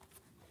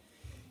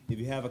If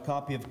you have a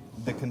copy of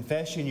the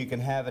confession, you can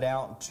have it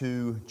out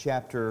to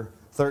chapter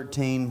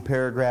 13,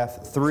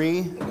 paragraph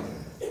 3.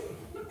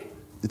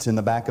 It's in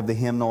the back of the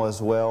hymnal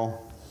as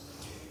well.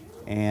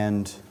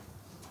 And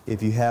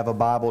if you have a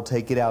Bible,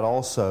 take it out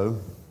also.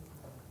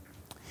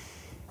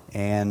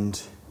 And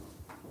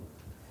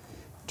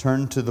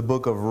turn to the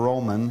book of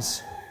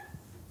Romans.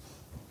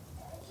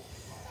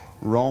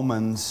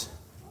 Romans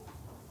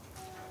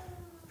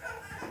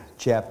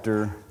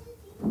chapter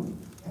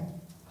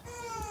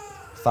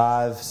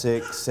 5,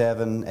 6,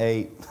 7,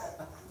 8.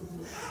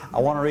 I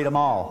want to read them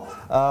all.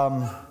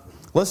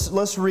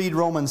 Let's read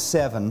Romans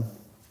 7.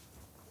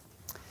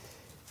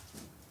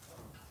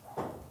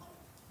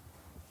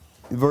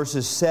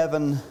 Verses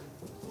 7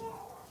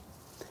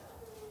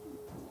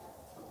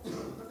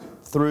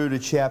 through to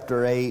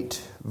chapter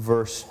 8,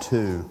 verse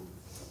 2.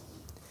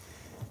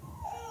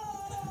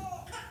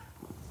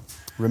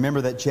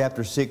 Remember that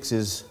chapter 6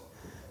 is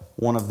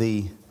one of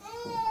the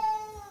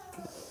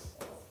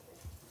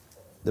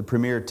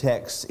premier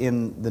texts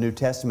in the New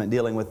Testament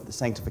dealing with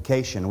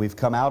sanctification. We've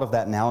come out of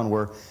that now,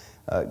 and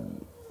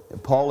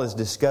Paul is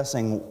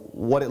discussing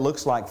what it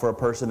looks like for a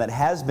person that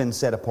has been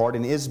set apart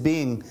and is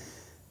being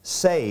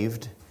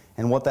saved,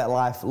 and what that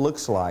life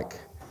looks like.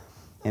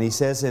 And he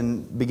says,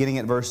 beginning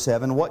at verse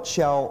 7,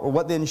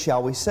 what then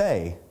shall we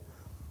say?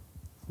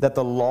 That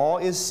the law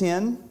is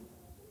sin?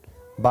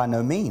 By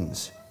no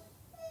means.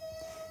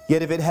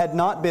 Yet if it had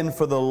not been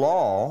for the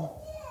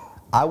law,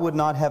 I would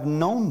not have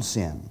known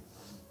sin.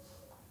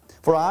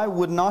 For I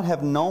would not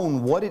have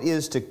known what it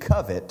is to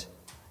covet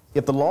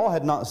if the law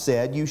had not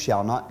said, you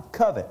shall not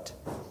covet.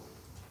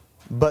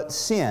 But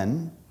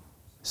sin,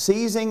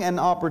 seizing an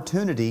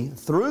opportunity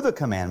through the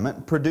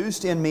commandment,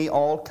 produced in me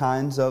all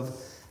kinds of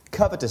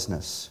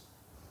covetousness.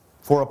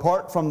 For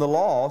apart from the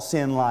law,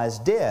 sin lies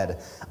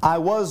dead. I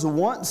was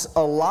once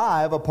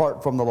alive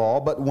apart from the law,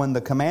 but when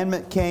the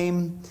commandment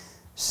came,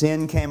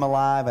 sin came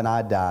alive and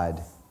I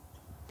died.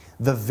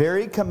 The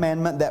very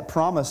commandment that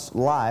promised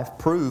life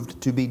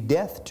proved to be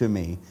death to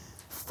me.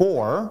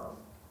 For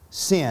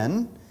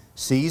sin,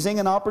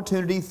 seizing an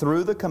opportunity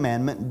through the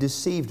commandment,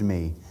 deceived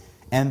me,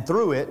 and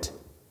through it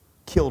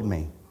killed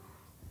me.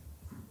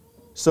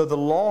 So the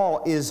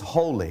law is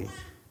holy,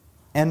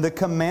 and the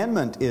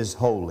commandment is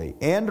holy,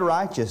 and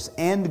righteous,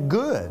 and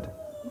good.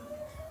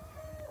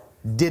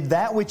 Did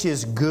that which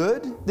is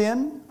good,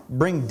 then,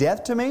 bring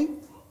death to me?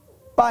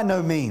 By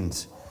no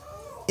means.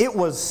 It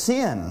was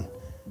sin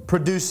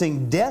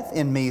producing death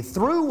in me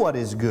through what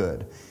is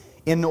good,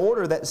 in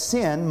order that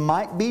sin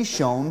might be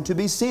shown to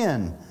be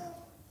sin,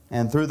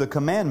 and through the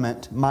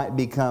commandment might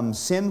become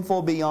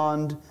sinful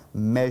beyond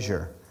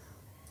measure.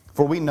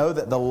 For we know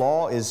that the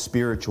law is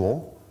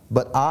spiritual,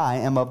 but I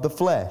am of the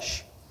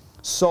flesh,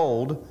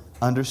 sold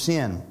under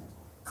sin.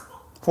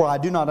 For I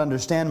do not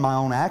understand my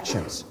own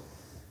actions.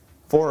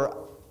 For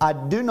I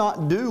do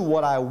not do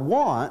what I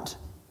want,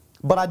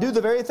 but I do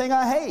the very thing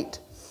I hate.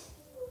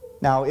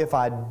 Now, if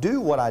I do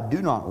what I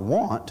do not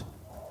want,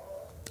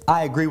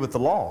 I agree with the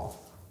law,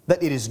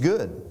 that it is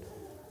good.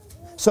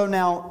 So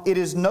now it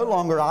is no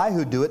longer I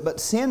who do it, but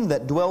sin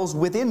that dwells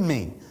within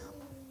me.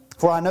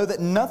 For I know that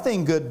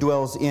nothing good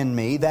dwells in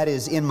me, that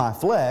is, in my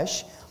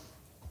flesh.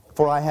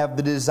 For I have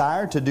the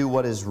desire to do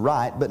what is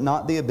right, but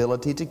not the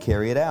ability to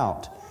carry it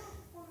out.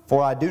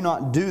 For I do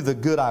not do the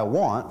good I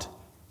want,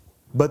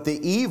 but the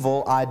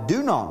evil I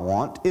do not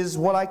want is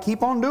what I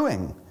keep on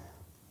doing.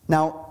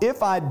 Now,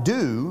 if I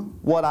do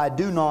what I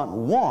do not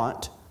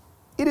want,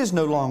 it is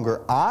no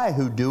longer I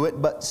who do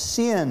it, but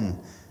sin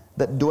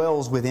that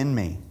dwells within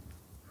me.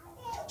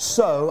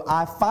 So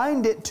I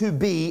find it to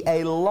be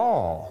a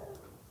law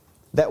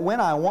that when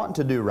I want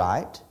to do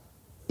right,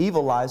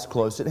 evil lies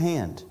close at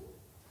hand.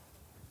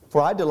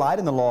 For I delight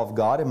in the law of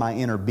God in my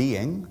inner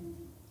being,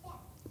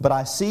 but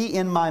I see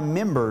in my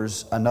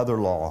members another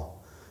law,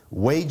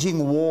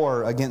 waging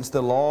war against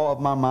the law of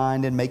my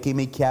mind and making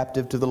me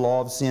captive to the law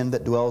of sin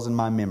that dwells in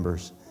my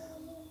members.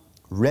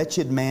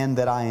 Wretched man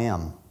that I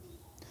am,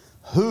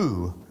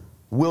 who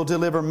will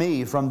deliver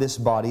me from this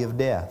body of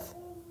death?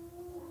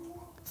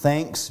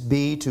 Thanks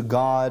be to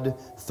God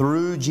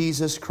through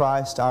Jesus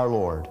Christ our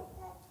Lord.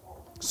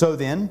 So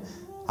then,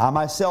 I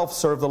myself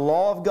serve the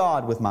law of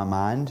God with my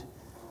mind,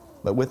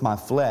 but with my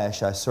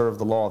flesh I serve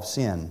the law of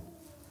sin.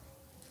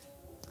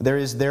 There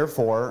is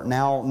therefore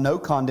now no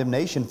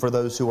condemnation for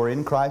those who are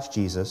in Christ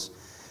Jesus,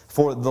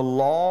 for the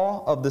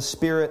law of the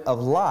Spirit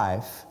of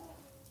life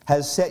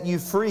has set you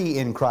free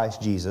in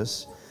Christ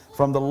Jesus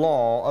from the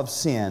law of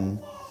sin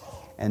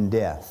and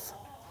death.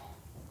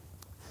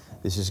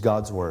 This is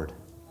God's Word.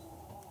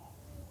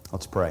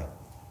 Let's pray.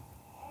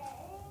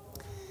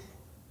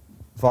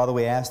 Father,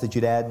 we ask that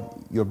you'd add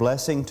your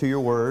blessing to your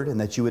Word and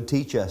that you would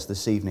teach us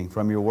this evening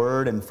from your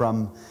Word and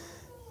from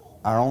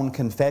our own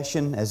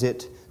confession as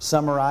it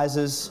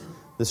summarizes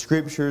the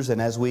Scriptures, and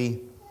as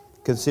we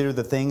consider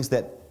the things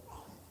that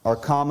are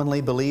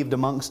commonly believed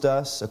amongst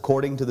us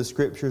according to the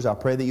Scriptures. I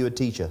pray that you would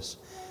teach us,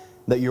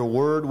 that your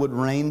Word would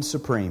reign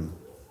supreme,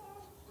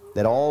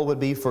 that all would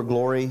be for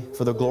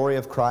the glory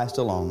of Christ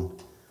alone.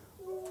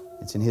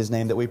 It's in His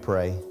name that we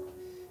pray.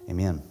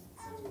 Amen.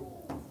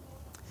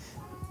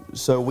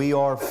 So we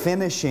are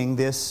finishing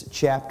this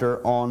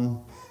chapter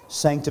on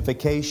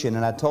sanctification,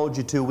 and I told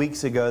you 2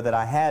 weeks ago that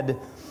I had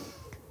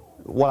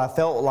what I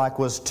felt like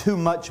was too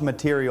much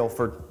material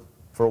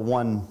for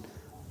one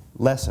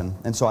lesson,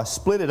 and so I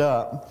split it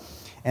up,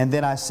 and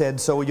then I said,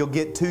 so you'll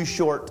get 2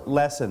 short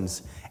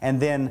lessons, and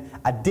then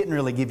I didn't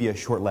really give you a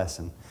short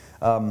lesson.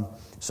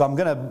 So I'm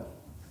going to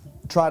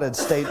try to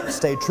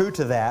stay true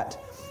to that,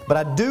 but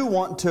I do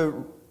want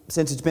to,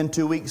 since it's been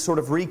 2 weeks, sort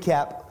of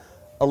recap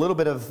a little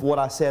bit of what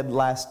I said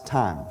last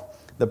time,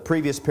 the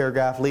previous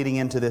paragraph leading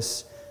into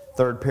this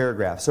third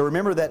paragraph. So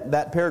remember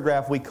that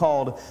paragraph we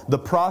called the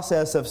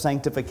process of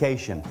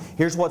sanctification.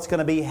 Here's what's going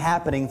to be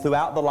happening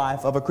throughout the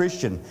life of a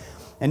Christian.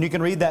 And you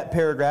can read that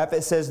paragraph.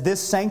 It says, this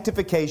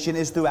sanctification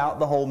is throughout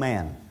the whole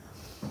man.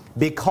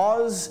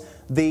 Because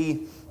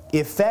the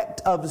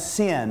effect of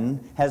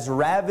sin has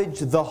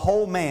ravaged the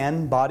whole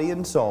man, body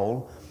and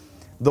soul,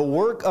 the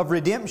work of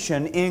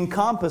redemption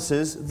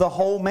encompasses the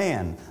whole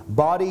man,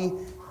 body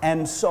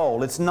and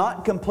soul. It's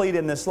not complete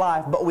in this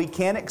life, but we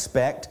can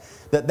expect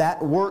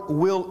that work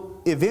will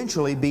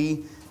eventually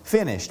be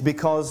finished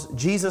because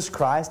Jesus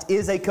Christ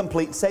is a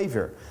complete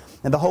Savior.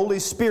 And the Holy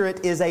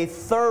Spirit is a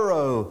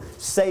thorough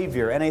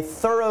Savior and a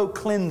thorough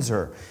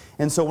cleanser.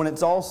 And so when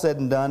it's all said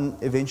and done,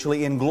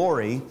 eventually in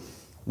glory,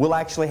 we'll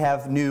actually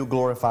have new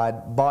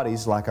glorified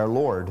bodies like our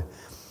Lord.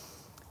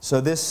 So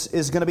this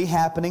is going to be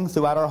happening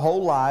throughout our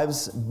whole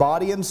lives.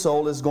 Body and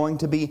soul is going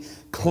to be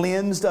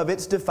cleansed of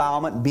its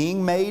defilement,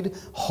 being made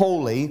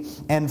holy.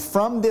 And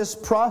from this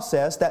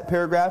process, that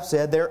paragraph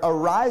said, there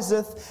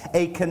ariseth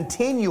a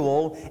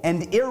continual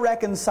and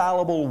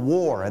irreconcilable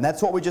war. And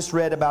that's what we just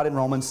read about in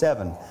Romans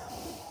 7.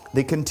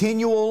 The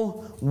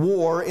continual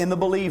war in the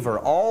believer,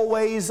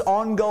 always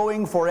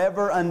ongoing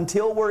forever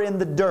until we're in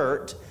the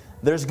dirt.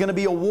 There's going to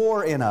be a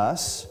war in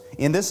us,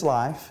 in this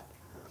life.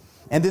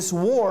 And this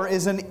war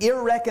is an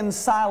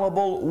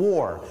irreconcilable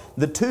war.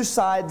 The two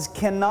sides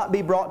cannot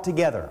be brought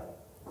together.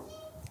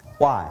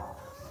 Why?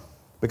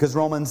 Because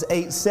Romans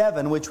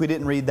 8:7, which we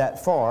didn't read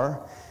that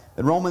far,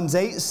 but Romans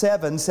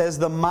 8:7 says,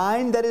 the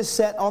mind that is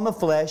set on the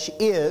flesh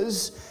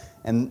is,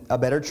 and a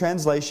better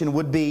translation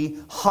would be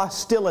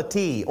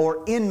hostility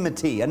or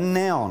enmity, a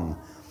noun,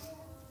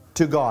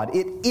 to God.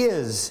 It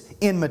is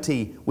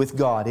enmity with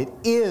God. It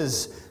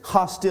is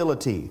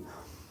hostility.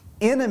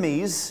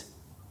 Enemies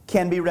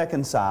can be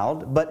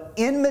reconciled, but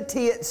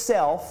enmity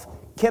itself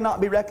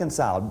cannot be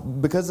reconciled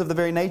because of the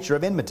very nature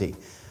of enmity.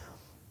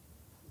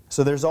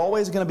 So there's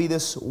always going to be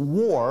this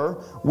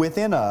war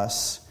within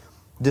us,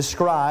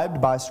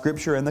 described by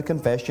Scripture and the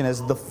confession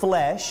as the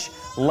flesh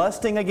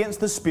lusting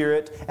against the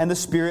Spirit and the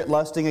Spirit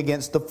lusting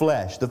against the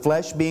flesh. The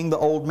flesh being the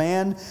old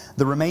man,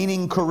 the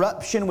remaining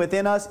corruption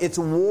within us. It's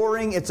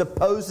warring, it's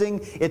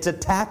opposing, it's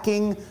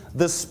attacking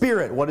the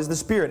Spirit. What is the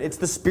Spirit? It's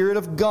the Spirit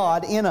of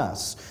God in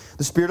us.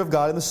 The Spirit of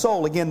God in the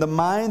soul. Again, the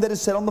mind that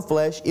is set on the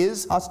flesh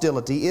is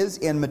hostility, is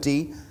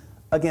enmity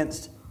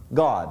against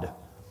God.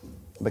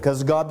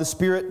 Because God the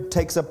Spirit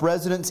takes up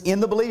residence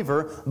in the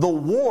believer, the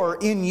war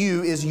in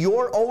you is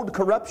your old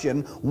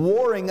corruption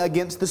warring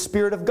against the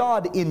Spirit of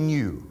God in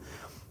you.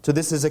 So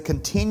this is a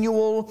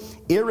continual,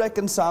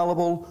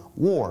 irreconcilable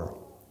war.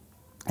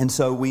 And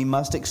so we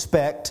must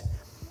expect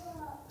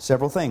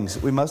several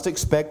things. We must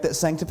expect that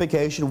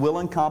sanctification will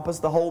encompass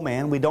the whole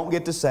man. We don't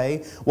get to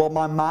say, well,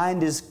 my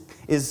mind is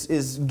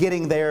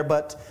getting there,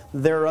 but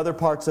there are other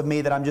parts of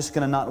me that I'm just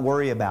going to not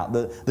worry about.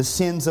 The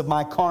sins of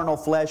my carnal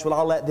flesh, well,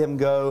 I'll let them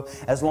go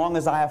as long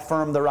as I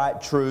affirm the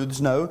right truths.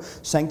 No,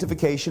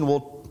 sanctification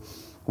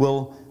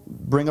will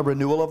bring a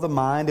renewal of the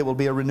mind. It will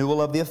be a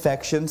renewal of the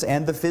affections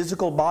and the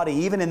physical body.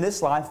 Even in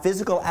this life,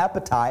 physical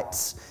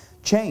appetites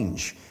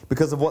change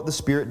because of what the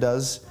Spirit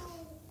does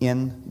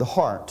in the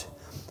heart.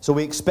 So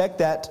we expect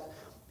that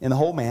in the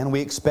whole man.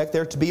 We expect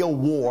there to be a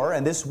war,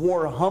 and this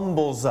war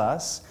humbles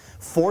us,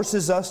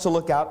 forces us to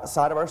look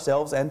outside of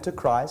ourselves and to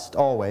Christ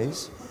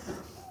always.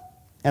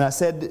 And I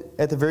said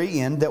at the very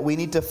end that we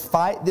need to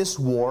fight this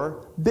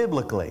war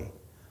biblically.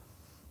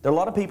 There are a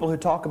lot of people who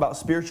talk about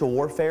spiritual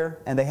warfare,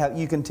 and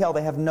you can tell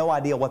they have no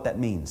idea what that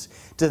means.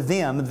 To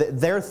them,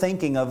 they're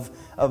thinking of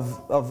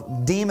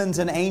demons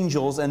and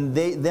angels and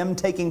them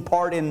taking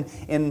part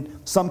in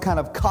some kind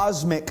of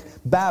cosmic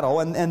battle,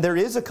 and there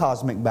is a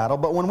cosmic battle.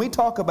 But when we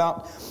talk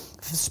about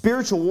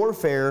spiritual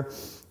warfare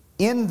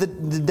in the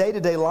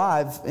day-to-day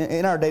life,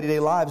 in our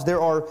day-to-day lives,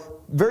 there are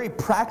very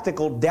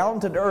practical,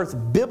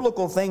 down-to-earth,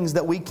 biblical things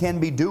that we can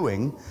be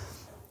doing.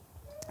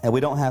 And we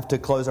don't have to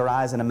close our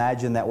eyes and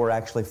imagine that we're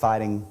actually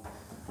fighting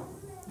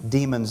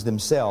demons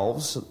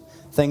themselves.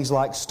 Things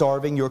like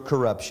starving your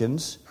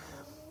corruptions,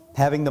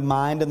 having the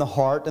mind and the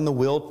heart and the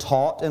will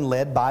taught and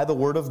led by the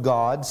Word of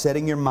God,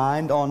 setting your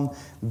mind on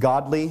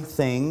godly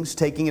things,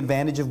 taking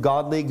advantage of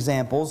godly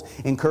examples,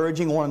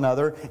 encouraging one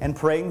another and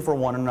praying for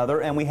one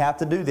another. And we have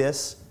to do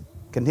this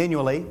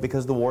continually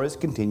because the war is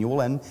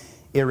continual and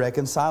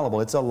irreconcilable.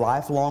 It's a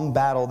lifelong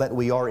battle that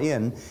we are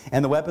in,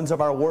 and the weapons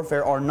of our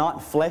warfare are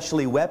not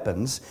fleshly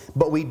weapons,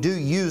 but we do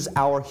use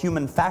our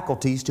human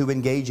faculties to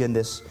engage in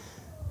this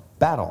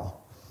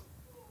battle.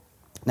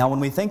 Now, when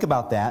we think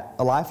about that,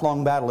 a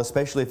lifelong battle,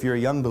 especially if you're a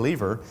young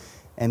believer,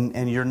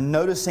 and you're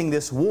noticing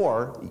this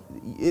war,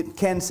 it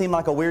can seem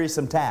like a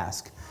wearisome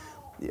task.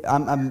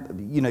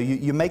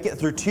 You make it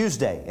through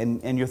Tuesday,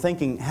 and you're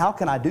thinking, how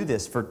can I do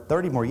this for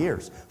 30 more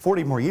years,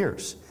 40 more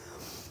years?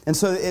 And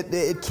so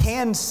it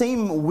can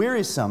seem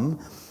wearisome.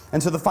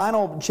 And so the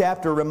final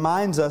chapter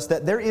reminds us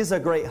that there is a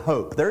great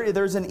hope.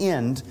 There's an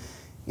end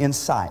in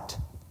sight.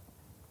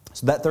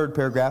 So that third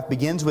paragraph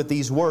begins with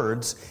these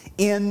words,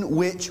 in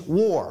which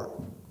war,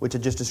 which I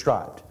just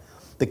described.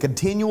 The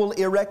continual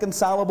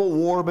irreconcilable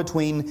war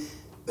between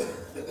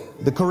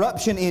the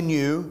corruption in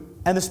you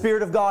and the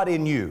Spirit of God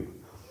in you.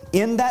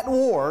 In that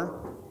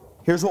war,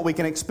 here's what we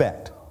can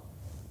expect.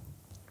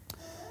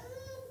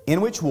 In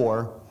which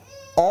war,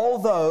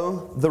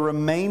 although the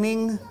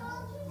remaining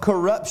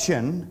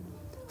corruption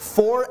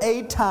for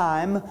a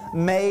time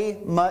may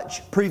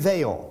much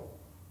prevail.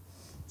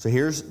 So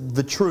here's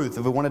the truth.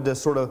 If we wanted to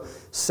sort of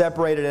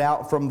separate it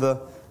out from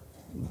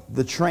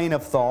the train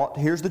of thought,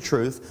 here's the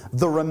truth.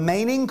 The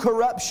remaining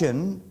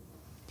corruption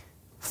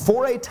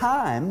for a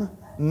time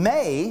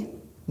may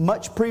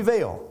much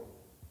prevail.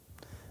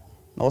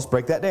 Now let's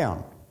break that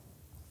down.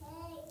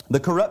 The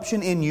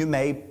corruption in you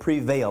may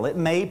prevail. It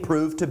may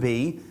prove to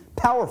be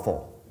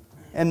powerful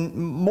and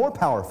more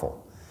powerful.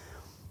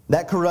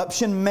 That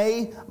corruption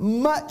may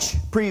much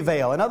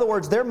prevail. In other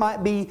words, there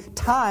might be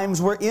times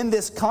where in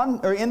this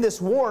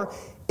war,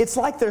 it's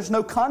like there's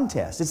no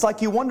contest. It's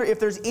like you wonder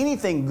if there's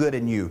anything good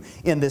in you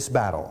in this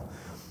battle.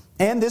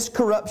 And this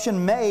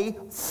corruption may,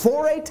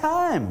 for a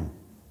time,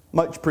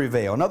 much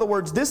prevail. In other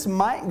words, this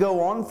might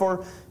go on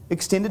for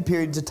extended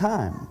periods of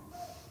time,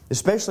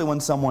 especially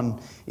when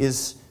someone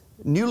is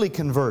newly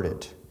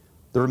converted.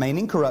 The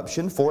remaining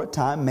corruption, for a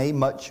time, may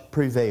much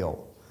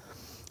prevail.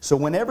 So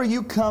whenever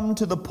you come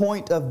to the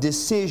point of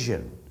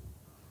decision,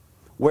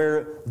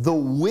 where the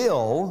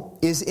will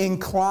is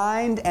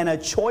inclined and a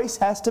choice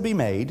has to be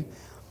made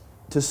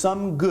to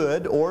some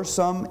good or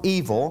some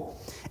evil,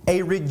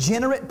 a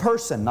regenerate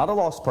person, not a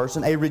lost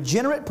person, a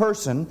regenerate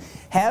person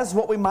has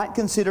what we might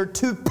consider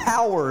two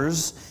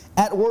powers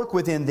at work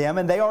within them,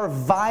 and they are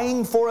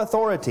vying for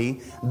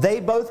authority. They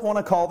both want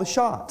to call the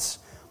shots.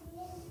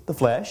 The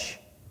flesh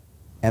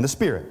and the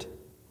Spirit.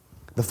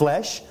 The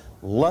flesh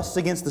lusts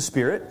against the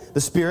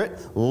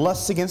Spirit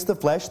lusts against the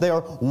flesh. They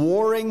are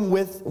warring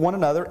with one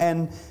another,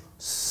 and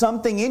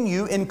something in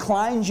you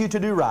inclines you to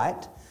do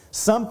right.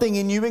 Something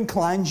in you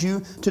inclines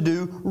you to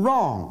do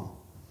wrong.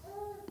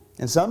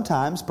 And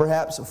sometimes,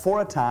 perhaps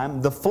for a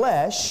time, the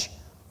flesh,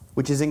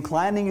 which is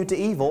inclining you to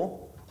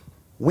evil,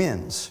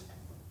 wins.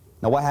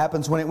 Now what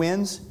happens when it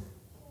wins?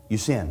 You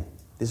sin.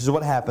 This is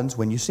what happens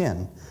when you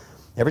sin.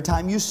 Every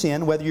time you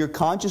sin, whether you're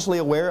consciously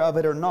aware of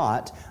it or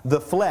not,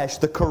 the flesh,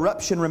 the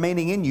corruption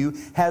remaining in you,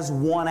 has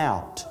won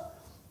out.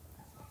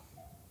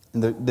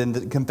 And then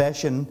the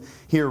confession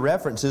here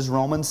references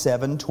Romans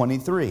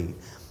 7:23.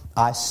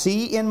 I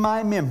see in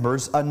my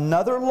members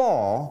another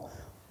law,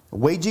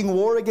 waging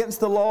war against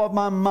the law of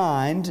my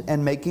mind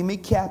and making me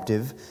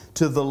captive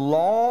to the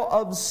law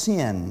of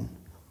sin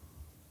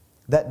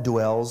that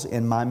dwells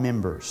in my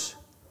members.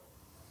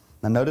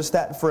 Now notice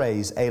that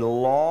phrase, a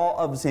law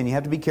of sin. You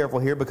have to be careful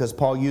here because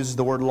Paul uses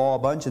the word law a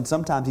bunch, and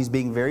sometimes he's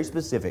being very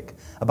specific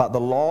about the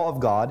law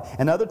of God,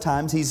 and other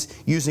times he's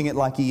using it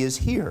like he is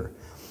here.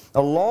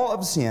 A law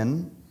of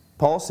sin,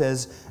 Paul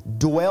says,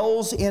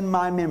 dwells in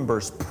my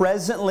members.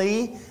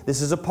 Presently,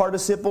 this is a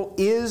participle,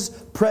 is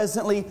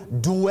presently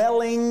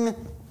dwelling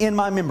in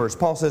my members.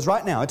 Paul says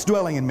right now, it's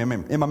dwelling in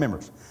my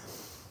members.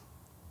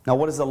 Now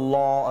what is a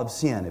law of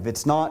sin? If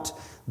it's not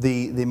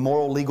the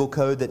moral legal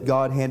code that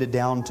God handed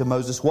down to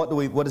Moses, what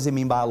does he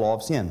mean by a law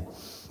of sin?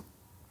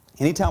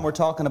 Anytime we're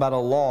talking about a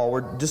law,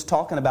 we're just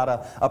talking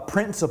about a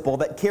principle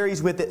that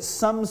carries with it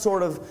some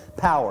sort of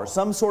power,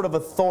 some sort of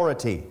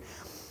authority.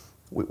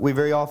 We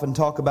very often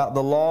talk about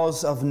the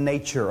laws of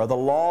nature or the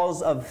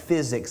laws of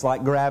physics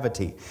like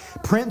gravity.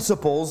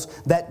 Principles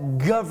that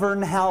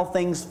govern how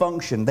things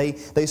function. They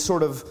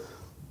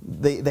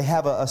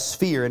have a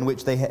sphere in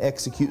which they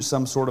execute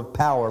some sort of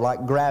power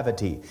like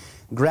gravity.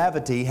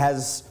 Gravity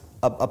has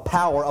a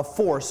power, a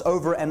force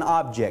over an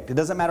object. It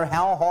doesn't matter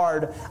how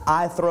hard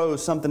I throw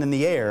something in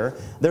the air,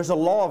 there's a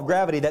law of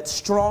gravity that's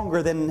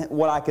stronger than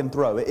what I can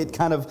throw. It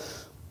kind of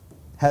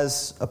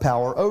has a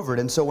power over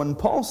it. And so when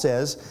Paul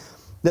says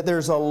that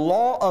there's a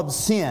law of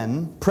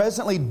sin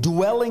presently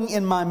dwelling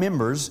in my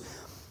members,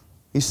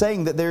 he's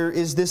saying that there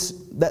is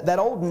that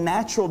old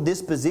natural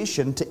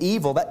disposition to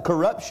evil, that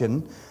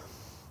corruption,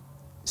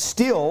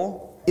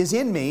 still is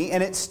in me,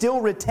 and it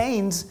still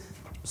retains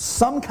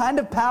some kind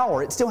of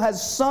power. It still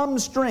has some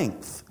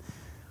strength.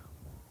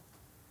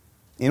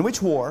 In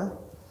which war,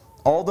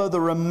 although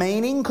the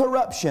remaining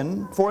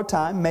corruption for a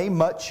time may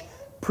much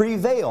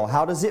prevail.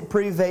 How does it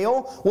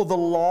prevail? Well, the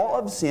law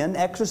of sin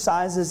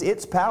exercises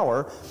its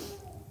power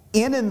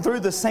in and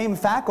through the same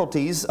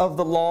faculties of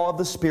the law of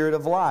the Spirit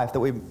of life that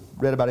we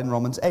read about in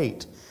Romans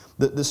 8.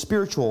 The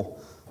spiritual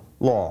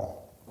law.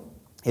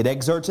 It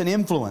exerts an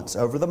influence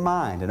over the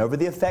mind and over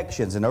the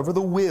affections and over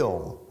the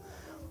will.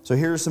 So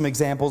here are some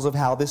examples of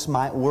how this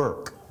might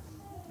work.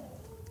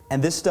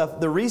 And this stuff,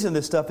 the reason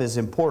this stuff is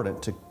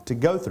important to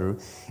go through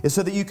is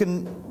so that you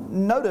can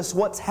notice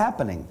what's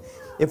happening.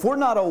 If we're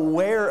not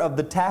aware of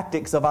the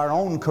tactics of our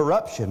own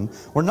corruption,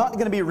 we're not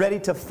going to be ready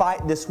to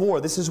fight this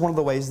war. This is one of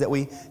the ways that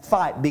we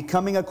fight,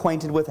 becoming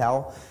acquainted with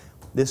how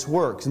this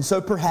works. And so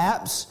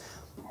perhaps,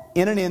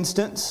 in an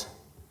instance,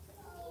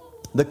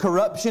 the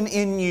corruption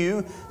in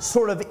you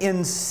sort of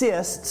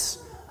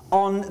insists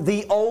on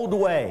the old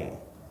way.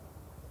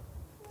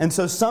 And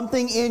so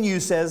something in you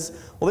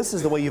says, well, this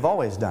is the way you've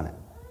always done it.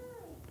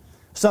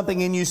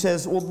 Something in you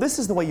says, well, this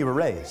is the way you were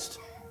raised.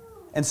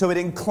 And so it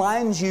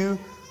inclines you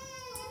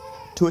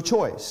to a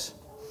choice.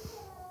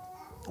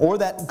 Or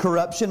that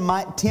corruption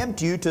might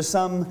tempt you to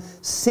some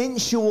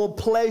sensual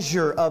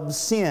pleasure of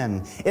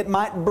sin. It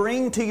might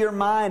bring to your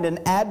mind and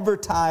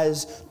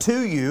advertise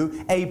to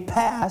you a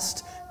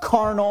past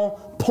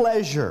carnal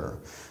pleasure.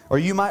 Or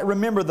you might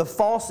remember the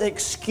false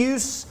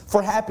excuse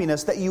for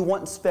happiness that you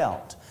once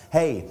felt.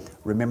 Hey,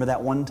 remember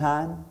that one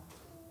time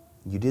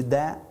you did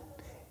that?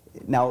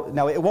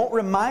 Now it won't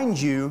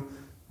remind you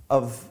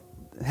of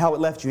how it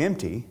left you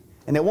empty.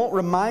 And it won't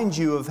remind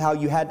you of how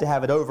you had to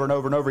have it over and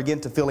over and over again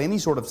to feel any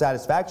sort of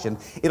satisfaction.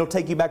 It'll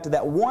take you back to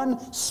that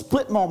one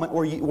split moment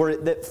where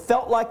that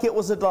felt like it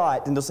was a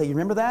delight. And they'll say, you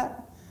remember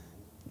that?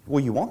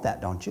 Well, you want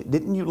that, don't you?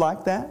 Didn't you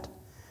like that?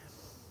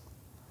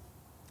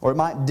 Or it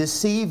might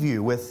deceive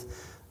you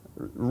with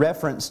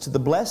reference to the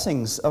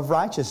blessings of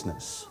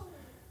righteousness,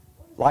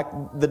 like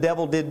the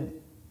devil did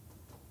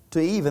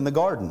to Eve in the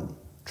garden.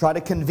 Try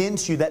to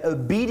convince you that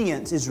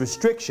obedience is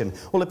restriction.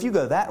 Well, if you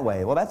go that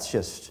way, well, that's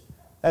just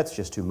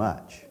too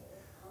much.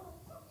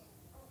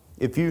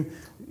 If you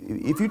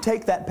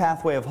take that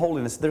pathway of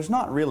holiness, there's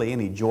not really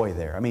any joy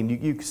there. I mean,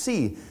 you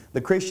see the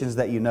Christians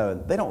that you know,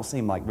 they don't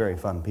seem like very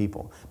fun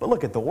people. But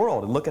look at the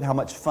world and look at how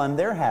much fun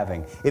they're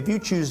having. If you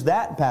choose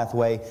that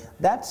pathway,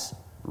 that's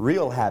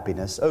real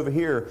happiness. Over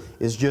here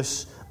is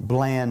just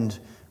bland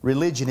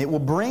religion. It will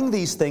bring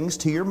these things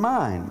to your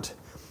mind.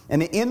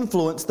 And it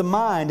influence the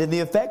mind and the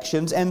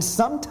affections. And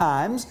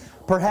sometimes,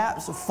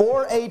 perhaps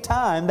for a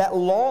time, that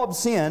law of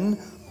sin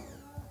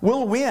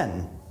will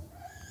win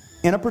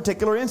in a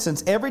particular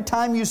instance. Every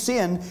time you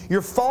sin,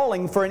 you're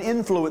falling for an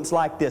influence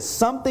like this.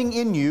 Something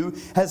in you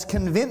has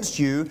convinced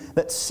you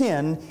that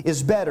sin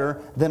is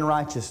better than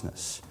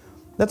righteousness.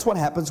 That's what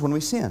happens when we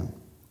sin.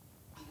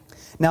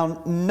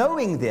 Now,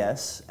 knowing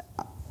this,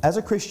 as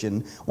a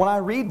Christian, when I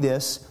read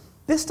this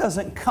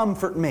doesn't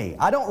comfort me.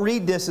 I don't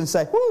read this and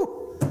say, whew,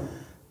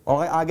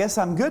 well, I guess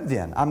I'm good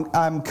then.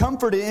 I'm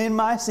comforted in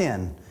my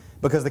sin.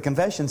 Because the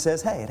confession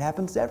says, hey, it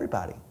happens to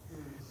everybody.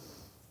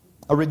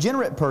 A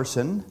regenerate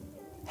person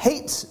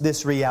hates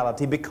this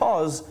reality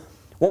because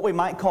what we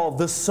might call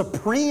the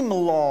supreme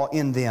law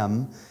in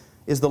them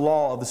is the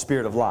law of the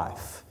Spirit of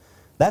life.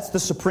 That's the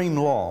supreme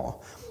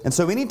law. And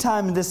so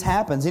anytime this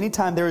happens,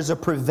 anytime there is a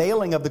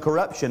prevailing of the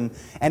corruption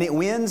and it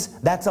wins,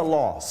 that's a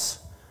loss.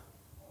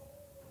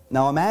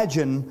 Now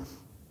imagine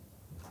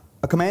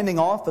a commanding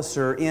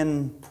officer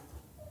in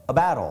a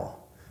battle.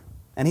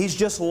 And he's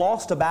just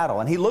lost a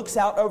battle. And he looks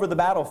out over the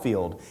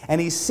battlefield and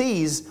he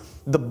sees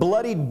the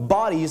bloodied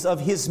bodies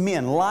of his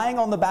men lying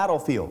on the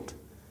battlefield.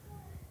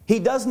 He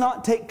does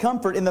not take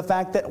comfort in the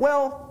fact that,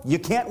 well, you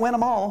can't win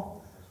them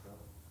all.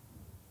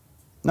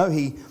 No,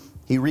 he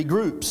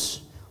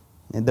regroups.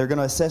 And they're going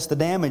to assess the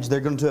damage.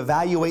 They're going to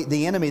evaluate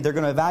the enemy. They're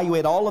going to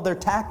evaluate all of their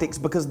tactics,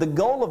 because the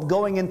goal of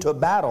going into a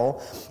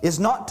battle is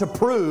not to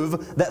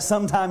prove that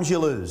sometimes you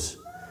lose.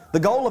 The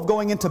goal of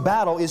going into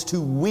battle is to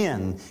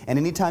win. And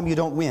anytime you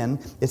don't win,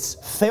 it's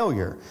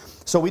failure.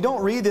 So we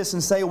don't read this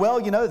and say, well,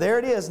 you know, there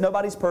it is.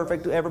 Nobody's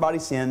perfect. Everybody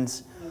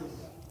sins.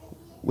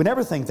 We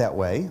never think that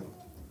way.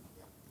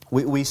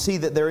 We see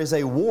that there is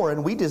a war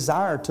and we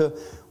desire to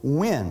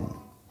win.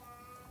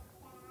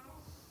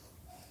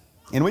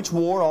 In which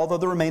war, although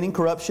the remaining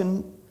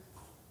corruption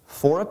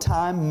for a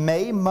time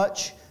may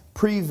much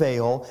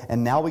prevail,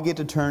 and now we get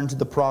to turn to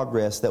the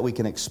progress that we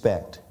can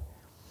expect.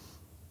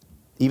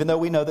 Even though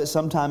we know that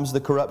sometimes the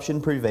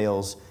corruption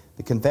prevails,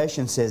 the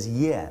confession says,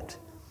 yet,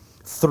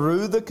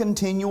 through the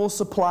continual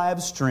supply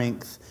of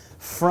strength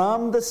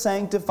from the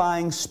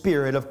sanctifying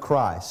Spirit of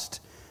Christ.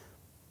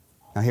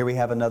 Now here we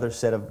have another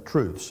set of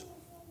truths.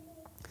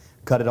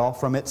 Cut it off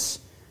from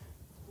its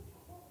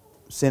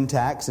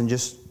syntax and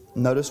just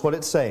notice what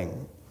it's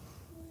saying.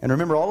 And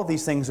remember, all of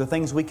these things are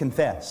things we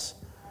confess.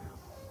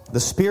 The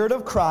Spirit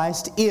of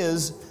Christ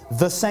is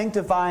the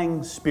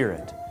sanctifying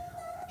Spirit.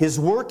 His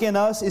work in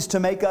us is to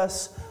make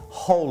us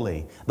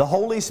holy. The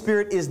Holy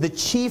Spirit is the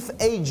chief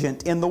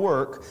agent in the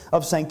work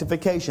of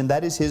sanctification.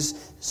 That is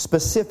His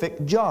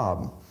specific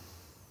job.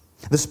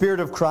 The Spirit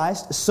of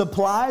Christ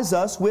supplies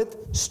us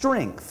with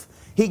strength.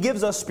 He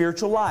gives us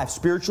spiritual life,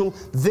 spiritual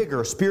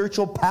vigor,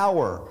 spiritual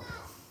power.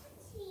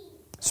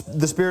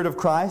 The Spirit of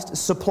Christ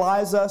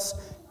supplies us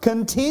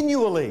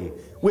continually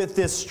with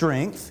this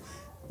strength.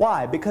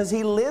 Why? Because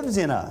He lives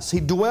in us. He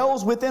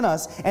dwells within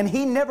us, and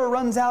He never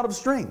runs out of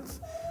strength.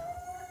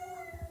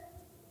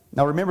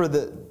 Now remember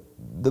the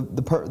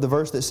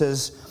verse that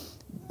says,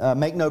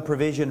 make no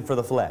provision for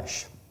the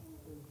flesh.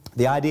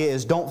 The idea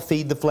is don't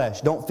feed the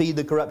flesh. Don't feed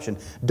the corruption.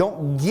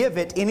 Don't give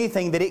it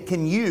anything that it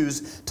can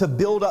use to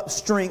build up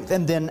strength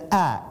and then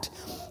act.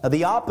 Now,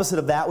 the opposite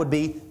of that would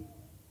be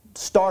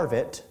starve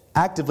it.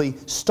 Actively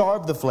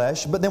starve the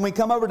flesh. But then we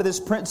come over to this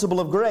principle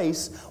of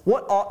grace.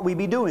 What ought we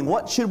be doing?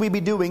 What should we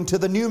be doing to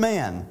the new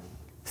man?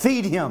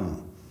 Feed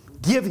him.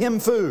 Give him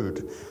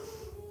food.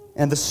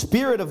 And the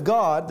Spirit of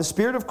God, the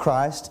Spirit of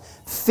Christ,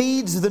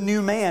 feeds the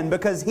new man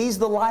because He's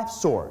the life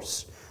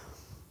source.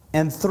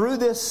 And through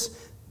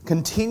this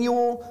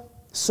continual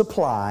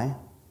supply,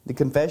 the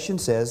confession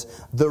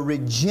says, the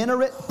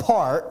regenerate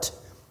part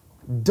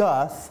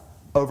doth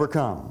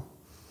overcome.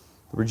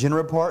 The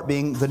regenerate part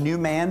being the new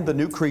man, the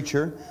new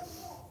creature.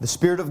 The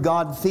Spirit of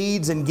God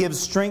feeds and gives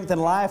strength and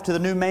life to the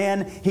new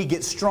man. He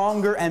gets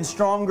stronger and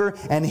stronger,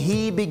 and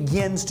he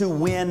begins to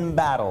win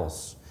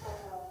battles.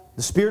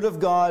 The Spirit of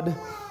God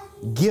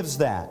gives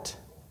that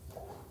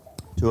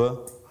to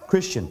a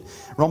Christian.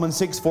 Romans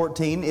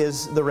 6:14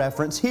 is the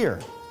reference here.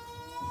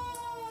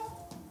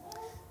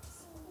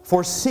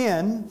 For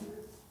sin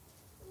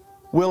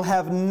will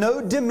have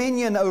no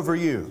dominion over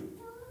you,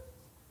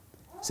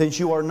 since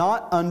you are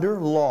not under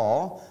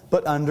law,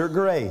 but under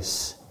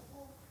grace.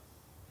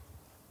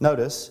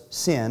 Notice,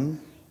 sin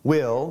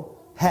will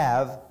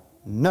have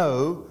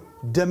no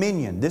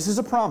dominion. This is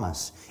a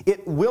promise.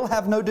 It will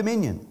have no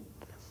dominion.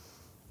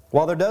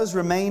 While there does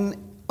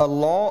remain a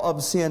law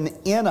of sin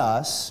in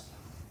us,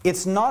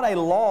 it's not a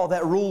law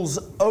that rules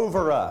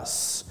over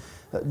us.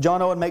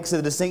 John Owen makes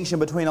a distinction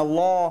between a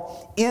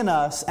law in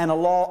us and a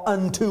law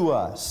unto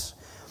us.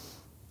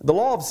 The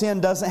law of sin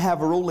doesn't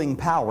have a ruling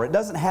power. It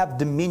doesn't have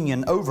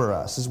dominion over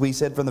us, as we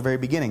said from the very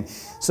beginning.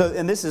 So,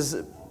 and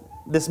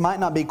this might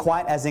not be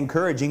quite as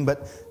encouraging,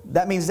 but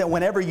that means that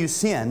whenever you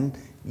sin,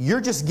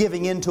 you're just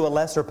giving in to a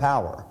lesser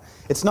power.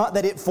 It's not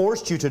that it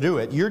forced you to do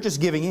it. You're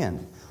just giving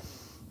in.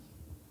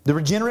 The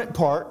regenerate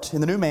part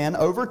in the new man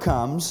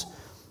overcomes,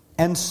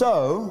 and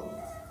so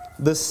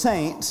the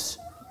saints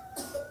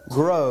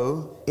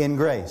grow in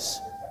grace.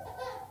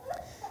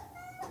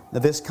 Now,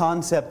 this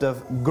concept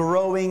of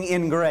growing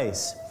in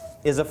grace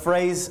is a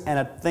phrase and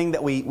a thing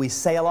that we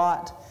say a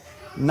lot.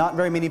 Not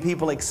very many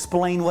people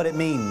explain what it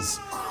means.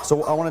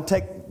 So I want to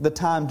take the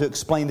time to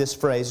explain this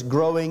phrase,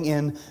 growing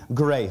in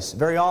grace.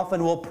 Very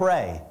often we'll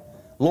pray,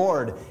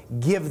 Lord,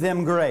 give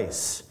them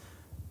grace.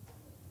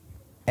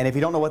 And if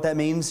you don't know what that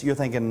means, you're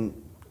thinking,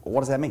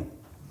 what does that mean?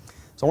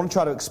 So I want to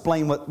try to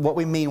explain what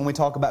we mean when we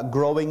talk about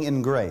growing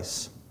in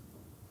grace.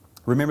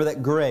 Remember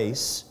that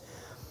grace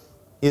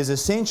is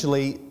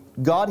essentially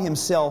God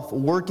Himself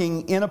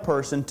working in a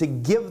person to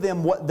give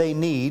them what they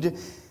need,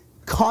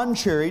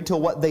 contrary to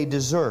what they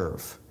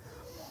deserve.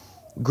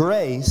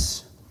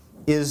 Grace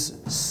is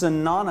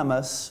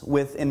synonymous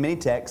with, in many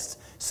texts,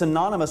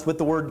 synonymous with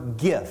the word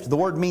gift. The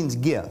word means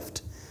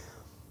gift.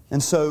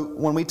 And so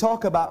when we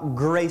talk about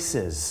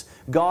graces,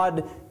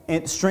 God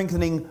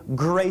strengthening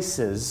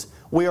graces,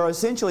 we are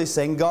essentially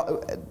saying,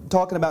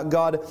 talking about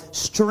God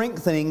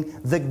strengthening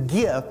the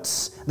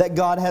gifts that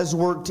God has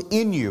worked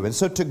in you. And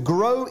so to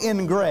grow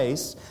in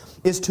grace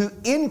is to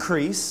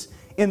increase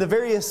in the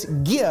various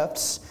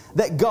gifts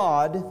that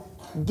God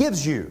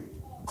gives you.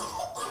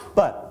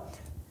 But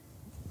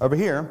over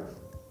here,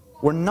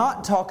 we're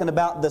not talking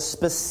about the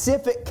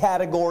specific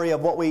category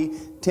of what we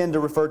tend to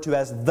refer to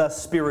as the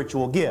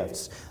spiritual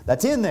gifts.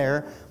 That's in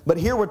there, but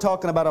here we're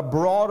talking about a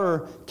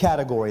broader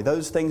category.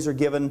 Those things are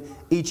given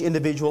each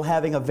individual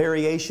having a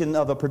variation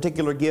of a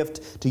particular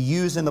gift to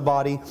use in the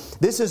body.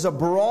 This is a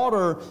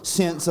broader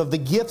sense of the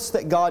gifts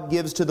that God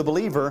gives to the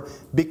believer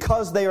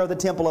because they are the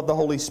temple of the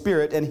Holy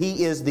Spirit and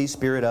He is the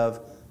Spirit of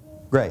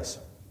grace.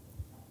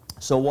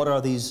 So what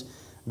are these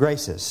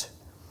graces?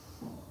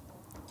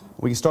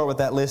 We can start with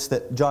that list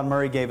that John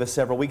Murray gave us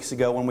several weeks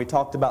ago when we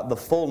talked about the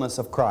fullness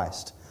of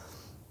Christ.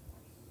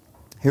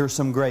 Here are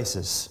some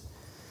graces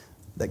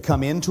that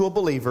come into a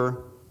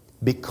believer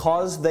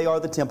because they are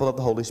the temple of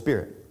the Holy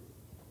Spirit.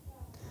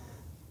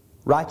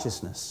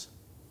 Righteousness,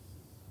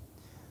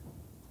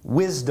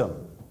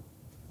 wisdom,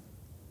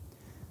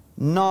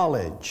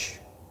 knowledge,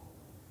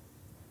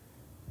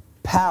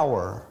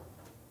 power,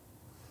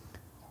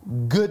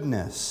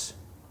 goodness,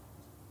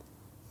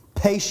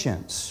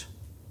 patience,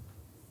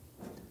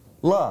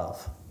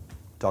 love.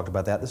 Talked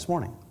about that this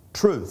morning.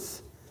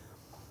 Truth,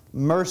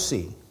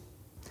 mercy.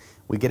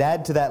 We could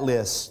add to that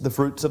list the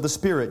fruits of the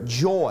Spirit: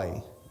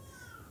 joy,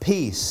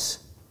 peace,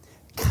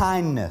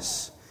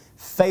 kindness,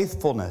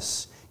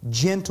 faithfulness,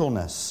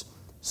 gentleness,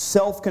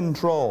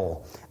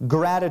 self-control,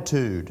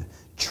 gratitude,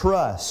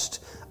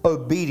 trust,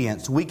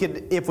 obedience. We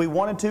could, if we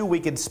wanted to, we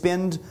could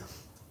spend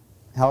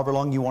however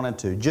long you wanted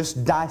to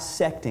just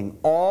dissecting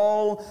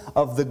all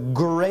of the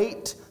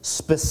great,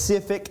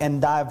 specific,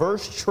 and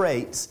diverse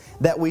traits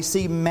that we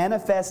see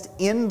manifest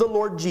in the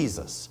Lord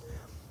Jesus.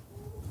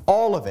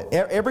 All of it.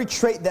 Every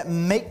trait that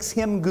makes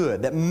Him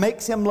good, that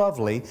makes Him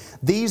lovely,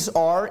 these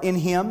are in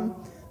Him,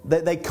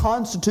 that they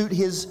constitute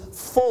His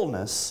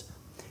fullness.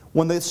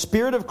 When the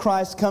Spirit of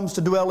Christ comes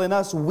to dwell in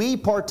us, we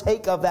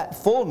partake of that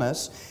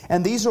fullness,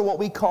 and these are what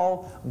we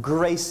call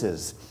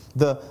graces.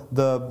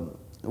 The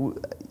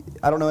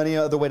I don't know any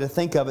other way to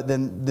think of it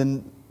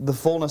than the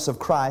fullness of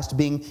Christ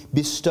being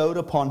bestowed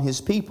upon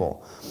His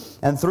people.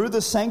 And through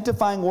the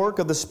sanctifying work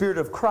of the Spirit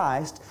of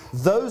Christ,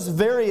 those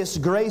various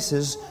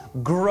graces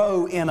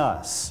grow in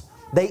us.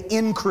 They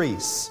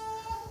increase.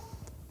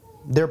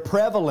 Their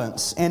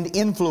prevalence and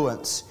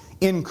influence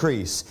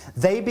increase.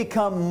 They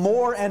become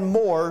more and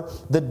more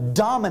the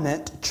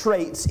dominant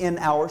traits in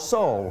our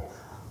soul.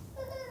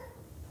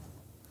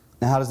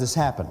 Now, how does this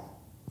happen?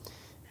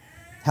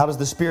 How does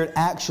the Spirit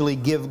actually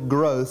give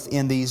growth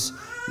in these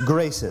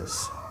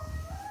graces?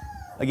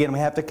 Again, we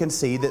have to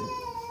concede that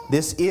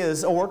this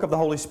is a work of the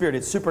Holy Spirit.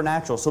 It's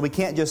supernatural, so we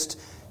can't just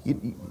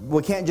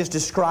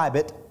describe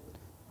it,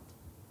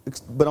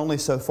 but only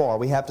so far.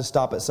 We have to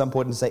stop at some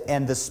point and say,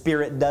 and the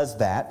Spirit does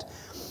that.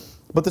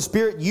 But the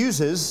Spirit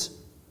uses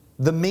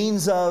the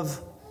means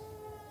of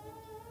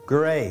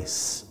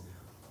grace.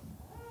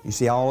 You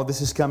see, all of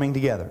this is coming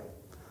together.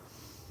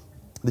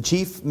 The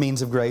chief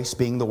means of grace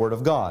being the Word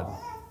of God.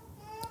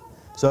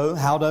 So,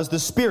 how does the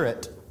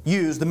Spirit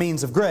use the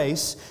means of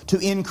grace to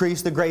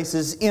increase the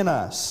graces in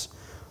us?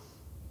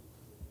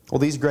 Well,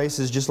 these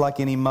graces, just like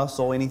any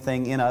muscle,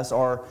 anything in us,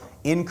 are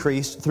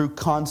increased through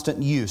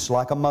constant use,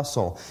 like a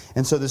muscle.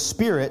 And so the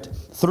Spirit,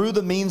 through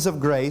the means of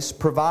grace,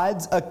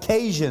 provides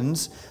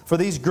occasions for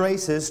these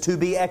graces to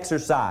be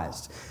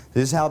exercised.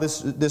 This is how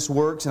this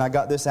works, and I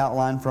got this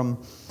outline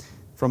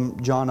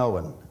from John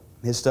Owen.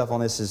 His stuff on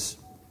this is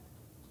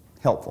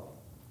helpful.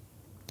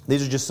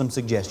 These are just some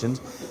suggestions.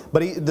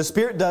 But the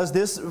Spirit does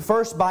this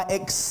first by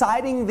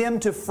exciting them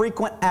to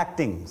frequent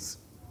actings.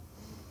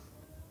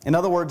 In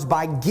other words,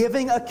 by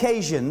giving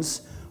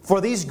occasions for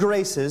these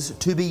graces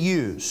to be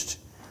used.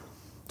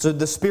 So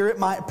the Spirit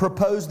might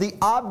propose the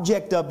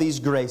object of these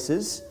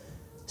graces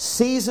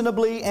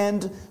seasonably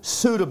and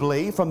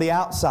suitably from the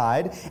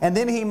outside, and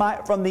then He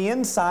might from the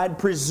inside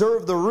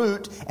preserve the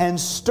root and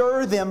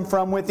stir them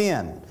from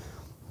within.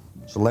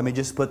 So let me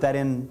just put that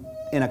in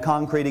a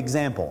concrete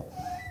example.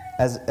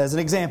 As an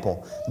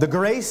example, the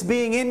grace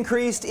being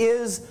increased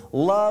is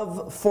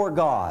love for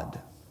God.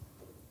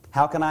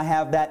 How can I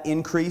have that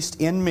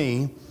increased in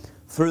me?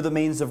 Through the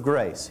means of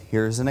grace.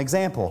 Here's an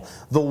example.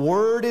 The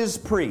Word is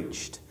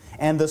preached,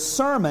 and the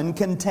sermon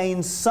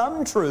contains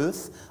some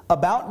truth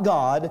about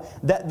God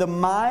that the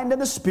mind and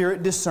the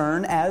Spirit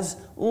discern as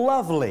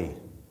lovely.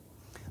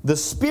 The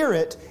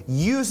Spirit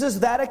uses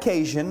that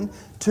occasion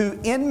to,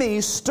 in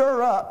me,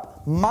 stir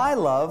up my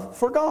love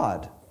for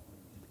God.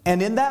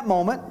 And in that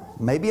moment,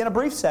 maybe in a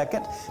brief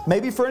second,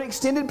 maybe for an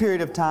extended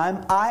period of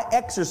time, I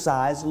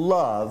exercise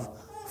love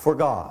for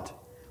God.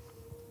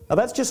 Now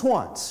that's just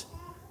once.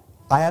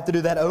 I have to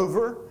do that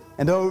over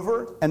and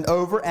over and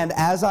over, and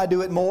as I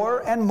do it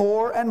more and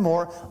more and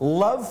more,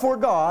 love for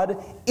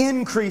God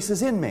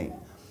increases in me.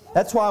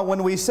 That's why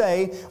when we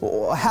say,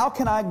 how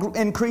can I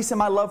increase in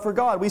my love for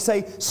God? We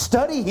say,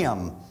 study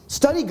Him.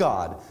 Study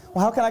God.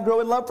 Well, how can I grow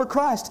in love for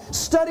Christ?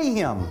 Study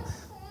Him.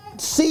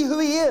 See who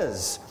He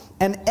is.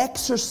 And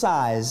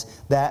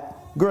exercise that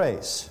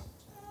grace.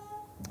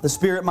 The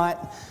Spirit might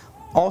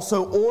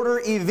also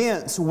order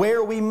events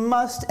where we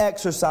must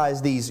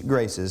exercise these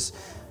graces.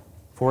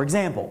 For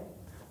example,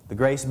 the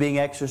grace being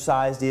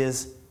exercised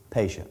is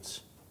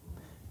patience.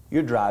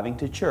 You're driving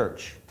to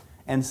church,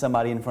 and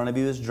somebody in front of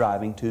you is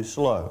driving too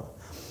slow.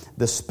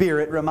 The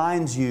Spirit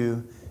reminds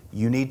you,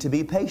 you need to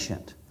be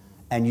patient.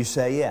 And you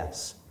say,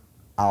 yes,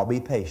 I'll be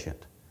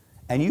patient.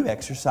 And you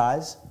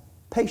exercise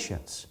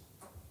patience.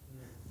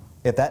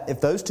 If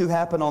those two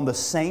happen on the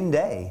same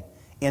day,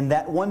 in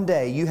that one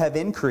day you have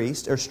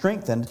increased or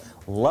strengthened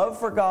love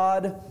for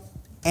God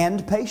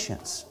and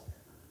patience.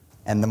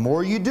 And the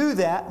more you do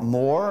that,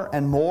 more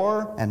and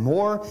more and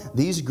more,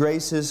 these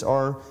graces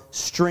are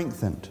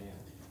strengthened.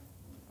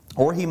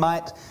 Or He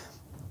might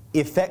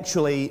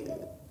effectually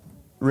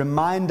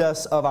remind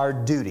us of our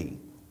duty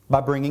by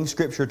bringing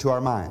Scripture to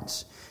our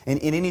minds. In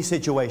any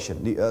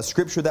situation, the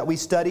Scripture that we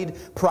studied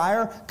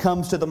prior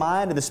comes to the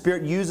mind, and the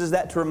Spirit uses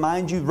that to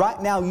remind you,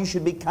 right now you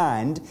should be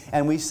kind.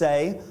 And we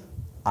say,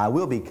 I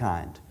will be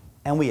kind.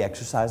 And we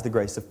exercise the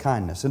grace of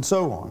kindness, and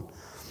so on.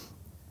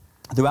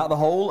 Throughout the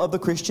whole of the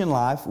Christian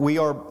life, we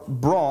are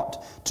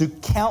brought to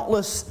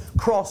countless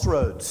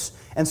crossroads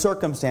and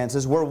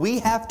circumstances where we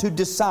have to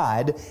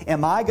decide,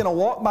 am I going to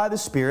walk by the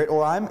Spirit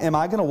or am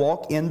I going to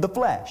walk in the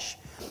flesh?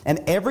 And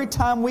every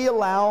time we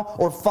allow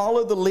or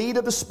follow the lead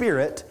of the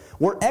Spirit,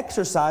 we're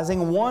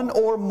exercising one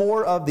or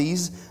more of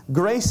these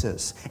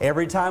graces.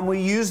 Every time we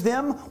use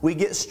them, we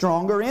get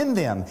stronger in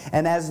them.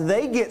 And as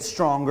they get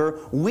stronger,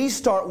 we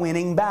start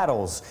winning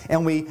battles.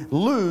 And we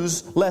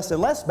lose less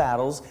and less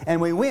battles,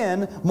 and we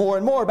win more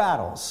and more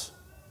battles.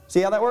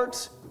 See how that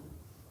works?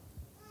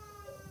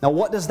 Now,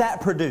 what does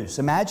that produce?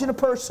 Imagine a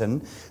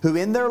person who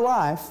in their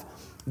life,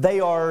 they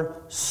are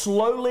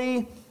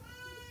slowly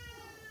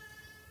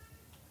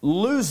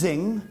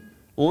losing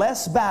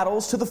less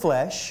battles to the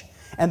flesh,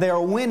 and they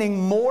are winning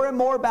more and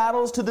more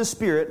battles to the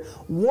Spirit.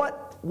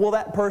 What will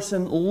that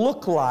person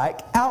look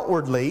like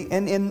outwardly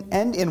and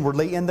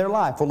inwardly in their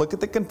life? Well, look at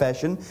the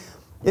confession.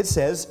 It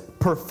says,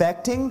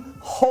 perfecting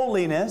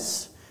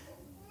holiness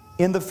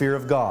in the fear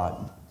of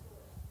God,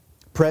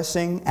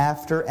 pressing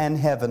after an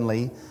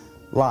heavenly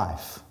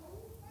life.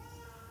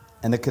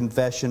 And the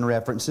confession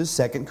references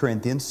 2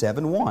 Corinthians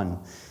 7:1,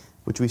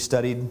 which we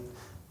studied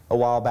a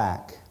while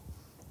back.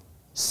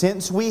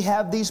 Since we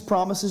have these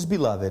promises,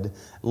 beloved,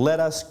 let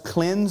us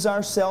cleanse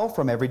ourselves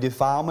from every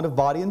defilement of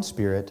body and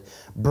spirit,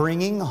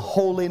 bringing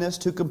holiness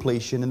to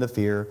completion in the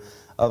fear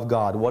of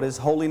God. What is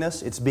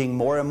holiness? It's being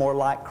more and more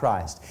like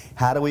Christ.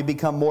 How do we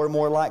become more and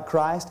more like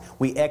Christ?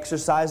 We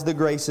exercise the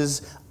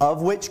graces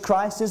of which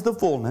Christ is the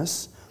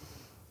fullness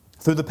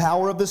through the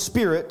power of the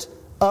Spirit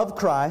of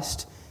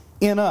Christ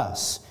in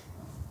us.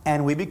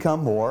 And we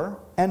become more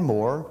and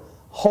more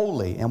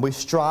holy. And we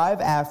strive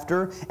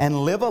after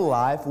and live a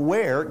life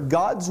where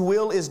God's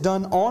will is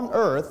done on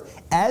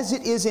earth as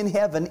it is in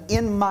heaven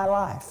in my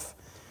life.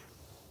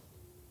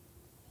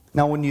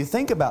 Now when you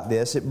think about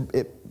this,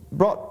 it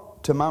brought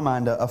to my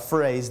mind a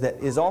phrase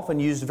that is often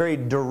used very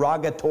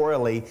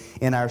derogatorily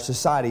in our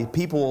society.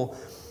 People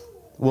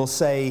will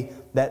say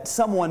that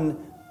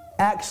someone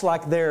acts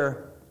like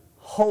they're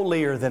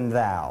holier than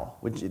thou,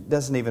 which it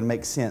doesn't even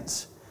make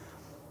sense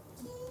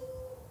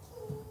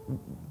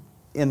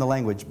in the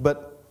language,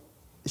 but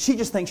she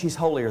just thinks she's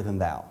holier than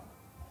thou,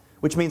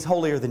 which means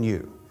holier than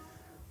you.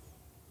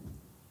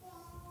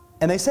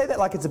 And they say that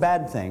like it's a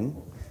bad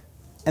thing.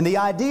 And the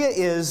idea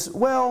is,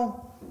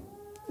 well,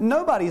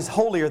 nobody's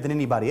holier than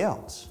anybody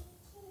else.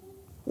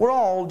 We're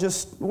all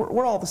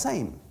the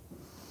same.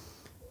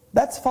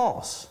 That's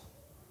false.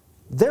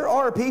 There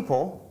are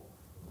people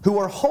who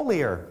are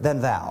holier than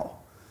thou.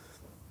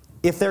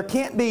 If there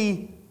can't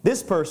be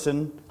this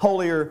person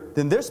holier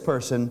than this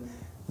person,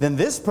 then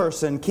this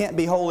person can't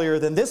be holier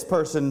than this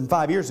person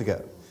 5 years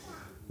ago.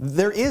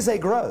 There is a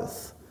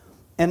growth.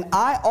 And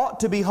I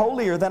ought to be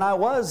holier than I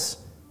was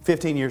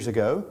 15 years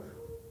ago.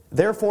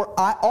 Therefore,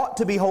 I ought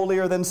to be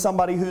holier than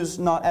somebody who's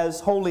not as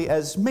holy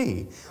as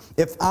me.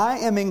 If I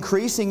am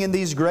increasing in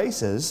these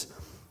graces,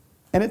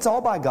 and it's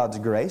all by God's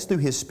grace through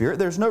His Spirit,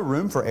 there's no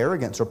room for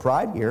arrogance or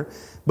pride here,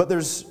 but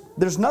there's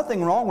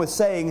nothing wrong with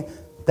saying,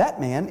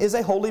 that man is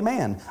a holy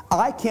man.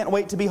 I can't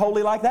wait to be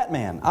holy like that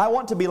man. I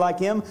want to be like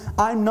him.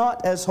 I'm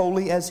not as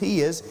holy as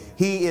he is.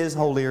 He is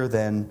holier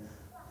than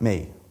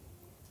me.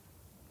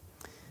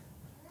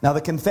 Now the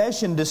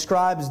confession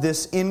describes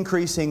this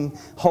increasing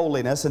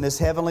holiness and this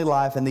heavenly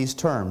life in these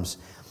terms.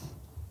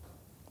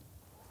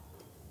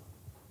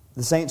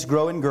 The saints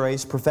grow in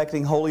grace,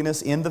 perfecting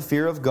holiness in the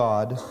fear of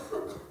God,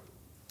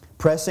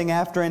 pressing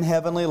after in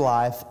heavenly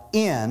life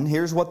in,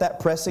 here's what that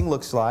pressing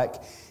looks like,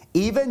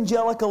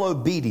 evangelical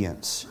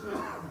obedience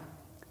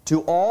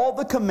to all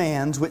the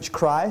commands which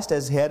Christ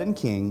as head and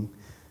king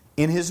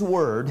in His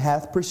Word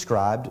hath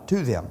prescribed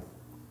to them.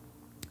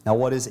 Now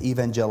what is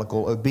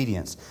evangelical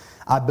obedience?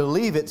 I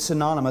believe it's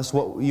synonymous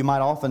what you might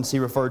often see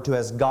referred to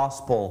as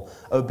gospel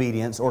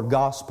obedience or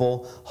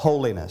gospel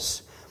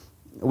holiness.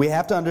 We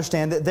have to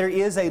understand that there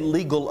is a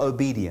legal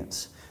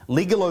obedience.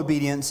 Legal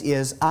obedience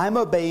is I'm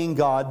obeying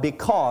God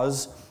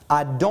because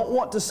I don't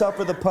want to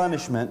suffer the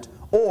punishment,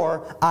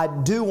 or I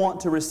do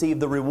want to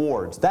receive the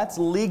rewards. That's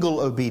legal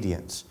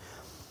obedience.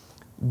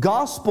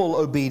 Gospel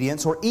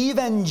obedience or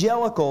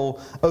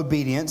evangelical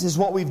obedience is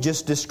what we've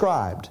just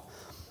described.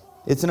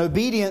 It's an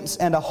obedience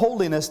and a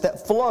holiness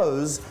that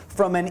flows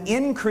from an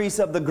increase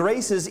of the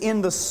graces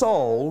in the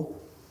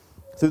soul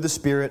through the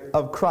Spirit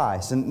of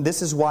Christ. And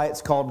this is why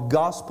it's called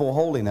gospel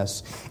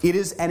holiness. It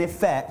is an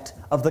effect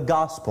of the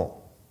gospel.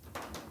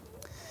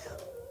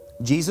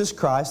 Jesus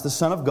Christ, the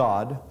Son of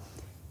God,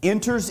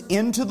 enters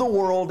into the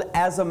world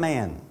as a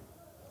man.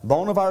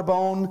 Bone of our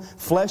bone,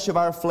 flesh of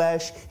our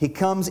flesh. He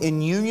comes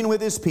in union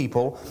with His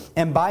people,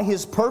 and by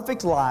His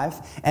perfect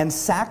life and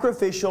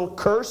sacrificial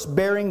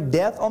curse-bearing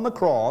death on the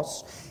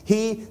cross,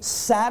 He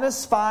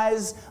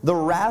satisfies the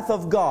wrath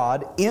of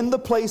God in the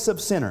place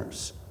of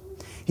sinners.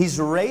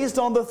 He's raised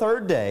on the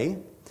third day.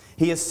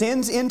 He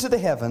ascends into the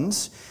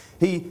heavens.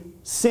 He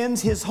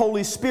sends His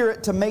Holy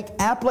Spirit to make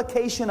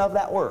application of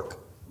that work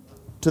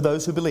to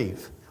those who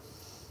believe.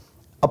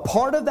 A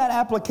part of that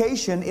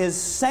application is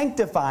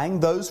sanctifying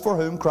those for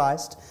whom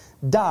Christ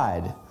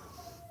died.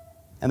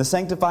 And the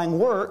sanctifying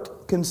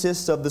work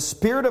consists of the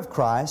Spirit of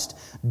Christ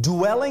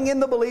dwelling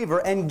in the believer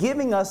and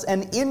giving us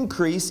an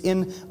increase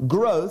in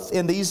growth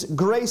in these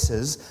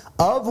graces,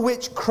 of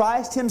which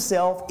Christ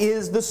Himself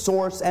is the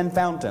source and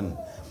fountain.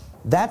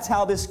 That's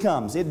how this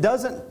comes. It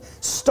doesn't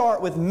start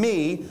with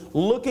me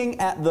looking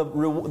at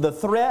the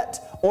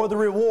threat or the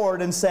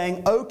reward and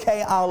saying,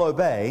 okay, I'll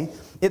obey.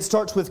 It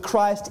starts with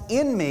Christ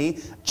in me,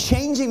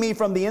 changing me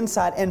from the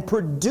inside and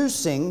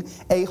producing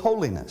a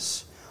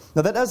holiness.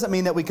 Now that doesn't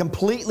mean that we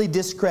completely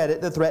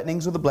discredit the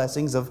threatenings or the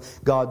blessings of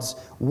God's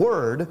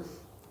Word,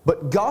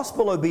 but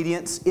gospel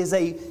obedience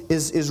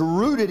is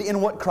rooted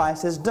in what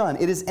Christ has done.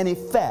 It is an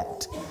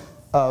effect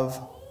of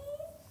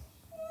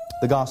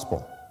the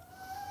gospel.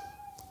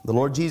 The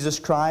Lord Jesus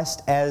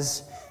Christ,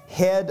 as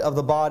head of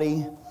the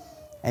body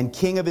and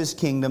king of His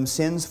kingdom,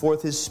 sends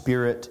forth His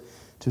Spirit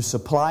to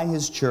supply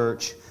His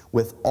church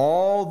with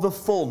all the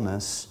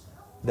fullness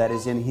that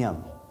is in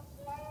Him.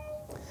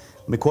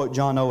 Let me quote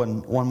John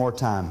Owen one more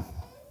time.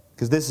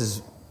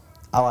 because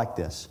I like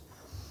this.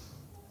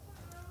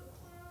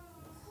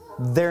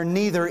 There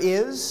neither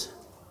is,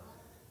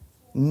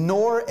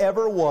 nor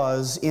ever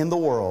was in the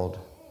world,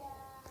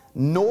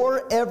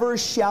 nor ever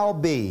shall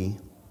be,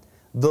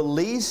 the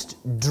least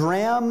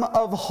dram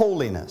of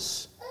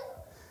holiness,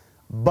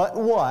 but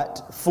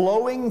what,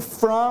 flowing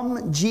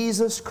from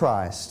Jesus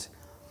Christ,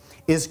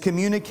 is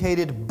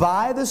communicated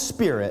by the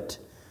Spirit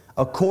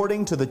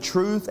according to the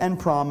truth and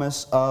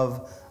promise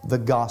of the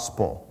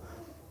gospel.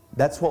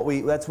 That's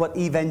what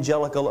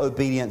evangelical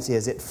obedience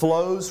is. It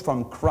flows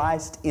from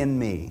Christ in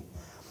me.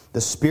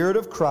 The Spirit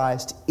of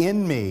Christ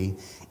in me,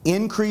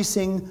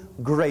 increasing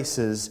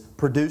graces,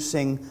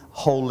 producing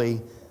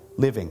holy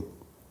living.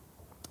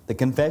 The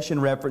confession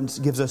reference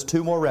gives us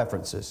two more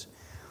references.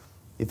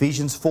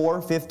 Ephesians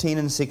 4:15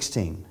 and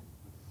 16.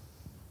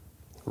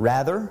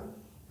 Rather,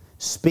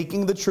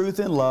 speaking the truth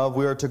in love,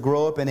 we are to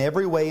grow up in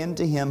every way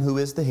into Him who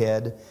is the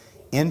head,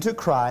 into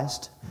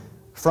Christ,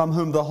 from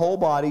whom the whole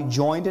body,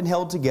 joined and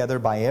held together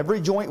by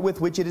every joint with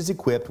which it is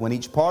equipped, when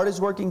each part is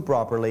working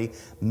properly,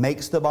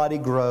 makes the body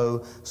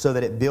grow so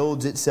that it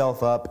builds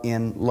itself up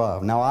in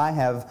love. Now, I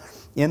have,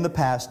 in the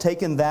past,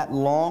 taken that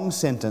long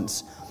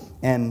sentence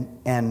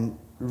and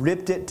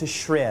ripped it to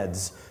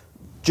shreds,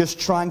 just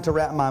trying to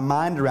wrap my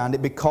mind around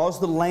it, because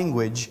the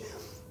language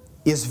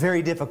is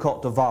very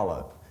difficult to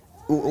follow.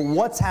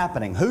 What's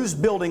happening? Who's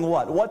building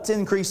what? What's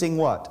increasing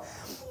what?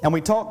 And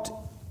we talked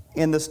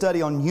in the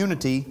study on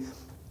unity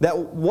that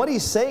what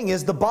he's saying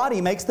is the body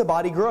makes the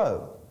body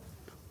grow.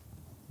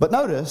 But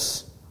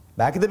notice,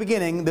 back at the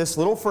beginning, this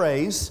little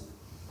phrase,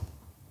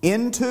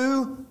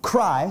 into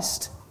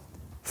Christ,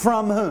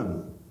 from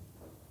whom?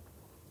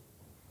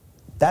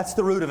 That's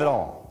the root of it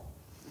all.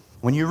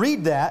 When you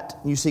read that,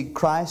 you see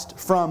Christ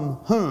from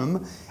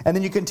whom, and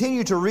then you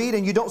continue to read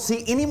and you don't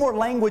see any more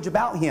language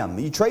about Him.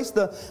 You trace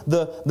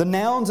the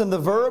nouns and the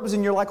verbs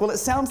and you're like, well, it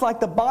sounds like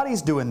the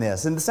body's doing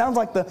this. And it sounds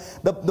like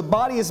the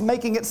body is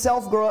making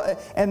itself grow.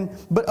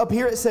 But up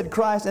here it said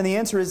Christ, and the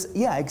answer is,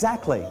 yeah,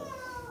 exactly.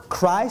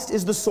 Christ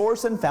is the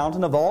source and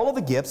fountain of all of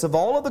the gifts, of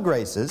all of the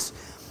graces.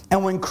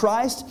 And when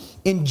Christ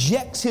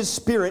injects His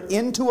Spirit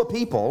into a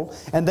people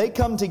and they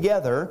come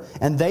together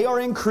and they are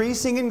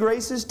increasing in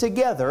graces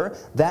together,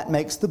 that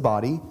makes the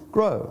body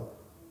grow.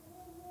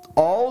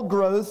 All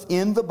growth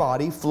in the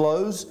body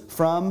flows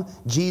from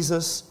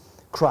Jesus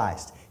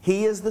Christ.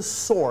 He is the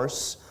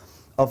source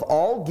of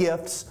all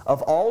gifts,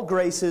 of all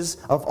graces,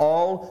 of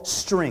all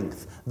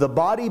strength. The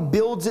body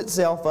builds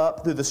itself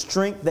up through the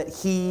strength that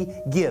He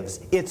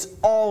gives. It's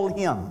all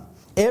Him.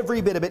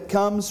 Every bit of it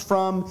comes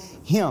from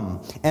Him.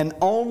 And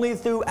only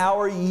through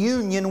our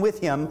union with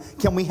Him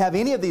can we have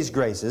any of these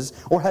graces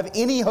or have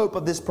any hope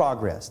of this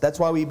progress. That's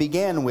why we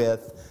began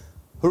with,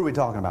 who are we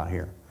talking about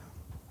here?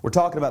 We're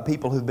talking about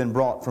people who've been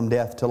brought from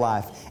death to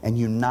life and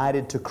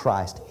united to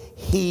Christ.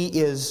 He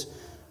is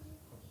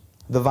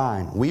the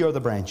vine. We are the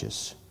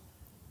branches.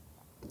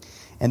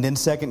 And then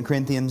 2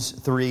 Corinthians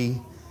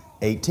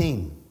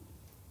 3:18.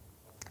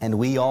 And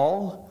we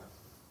all,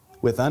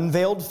 with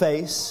unveiled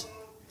face,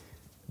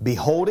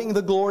 beholding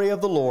the glory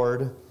of the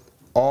Lord,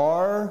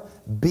 are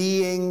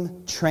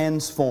being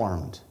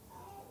transformed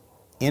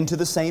into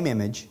the same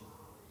image,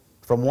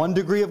 from one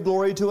degree of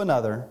glory to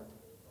another,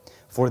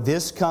 for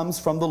this comes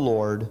from the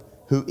Lord,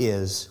 who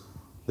is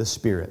the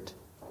Spirit.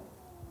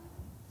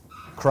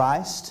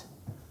 Christ,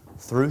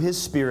 through His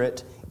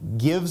Spirit,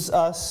 gives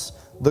us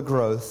the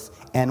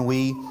growth, and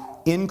we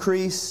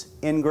increase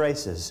in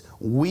graces.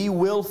 We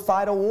will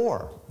fight a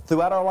war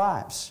throughout our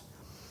lives.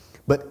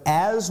 But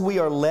as we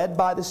are led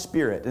by the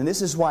Spirit, and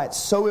this is why it's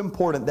so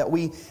important that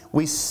we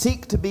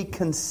seek to be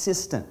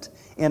consistent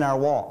in our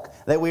walk,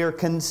 that we are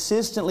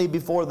consistently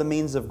before the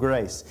means of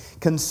grace,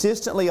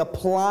 consistently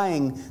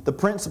applying the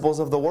principles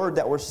of the Word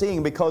that we're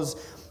seeing, because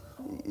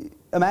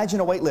imagine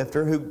a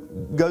weightlifter who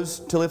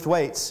goes to lift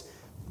weights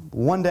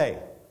one day,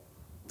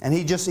 and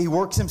he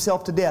works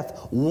himself to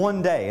death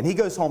one day, and he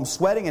goes home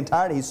sweating and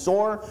tired, he's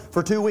sore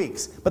for 2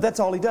 weeks, but that's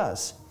all he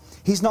does.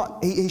 He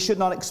should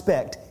not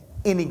expect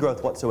any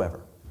growth whatsoever.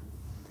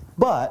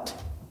 But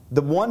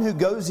the one who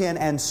goes in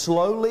and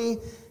slowly,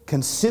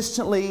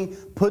 consistently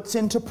puts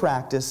into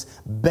practice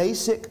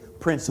basic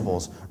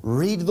principles.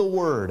 Read the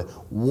Word.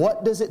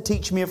 What does it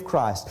teach me of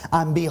Christ?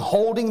 I'm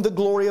beholding the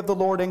glory of the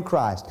Lord in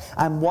Christ.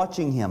 I'm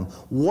watching Him.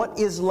 What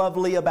is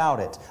lovely about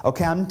it?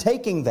 Okay, I'm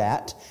taking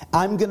that.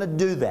 I'm going to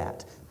do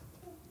that.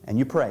 And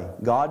you pray,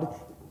 God,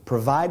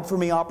 provide for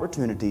me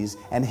opportunities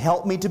and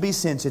help me to be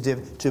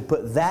sensitive to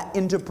put that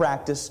into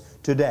practice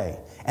today.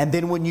 And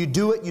then when you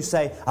do it, you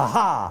say,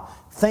 aha,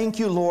 thank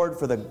you, Lord,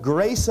 for the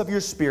grace of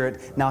your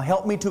Spirit. Now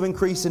help me to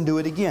increase and do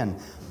it again.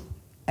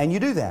 And you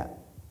do that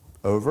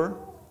over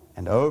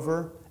and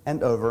over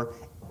and over.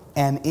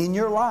 And in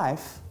your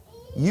life,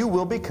 you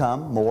will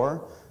become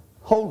more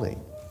holy.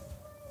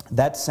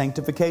 That's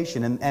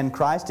sanctification. And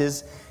Christ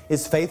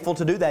is faithful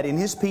to do that in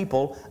His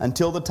people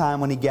until the time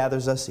when He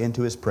gathers us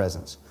into His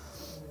presence.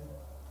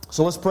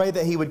 So let's pray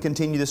that He would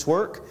continue this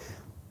work,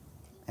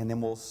 and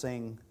then we'll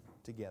sing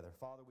together.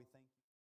 Father, we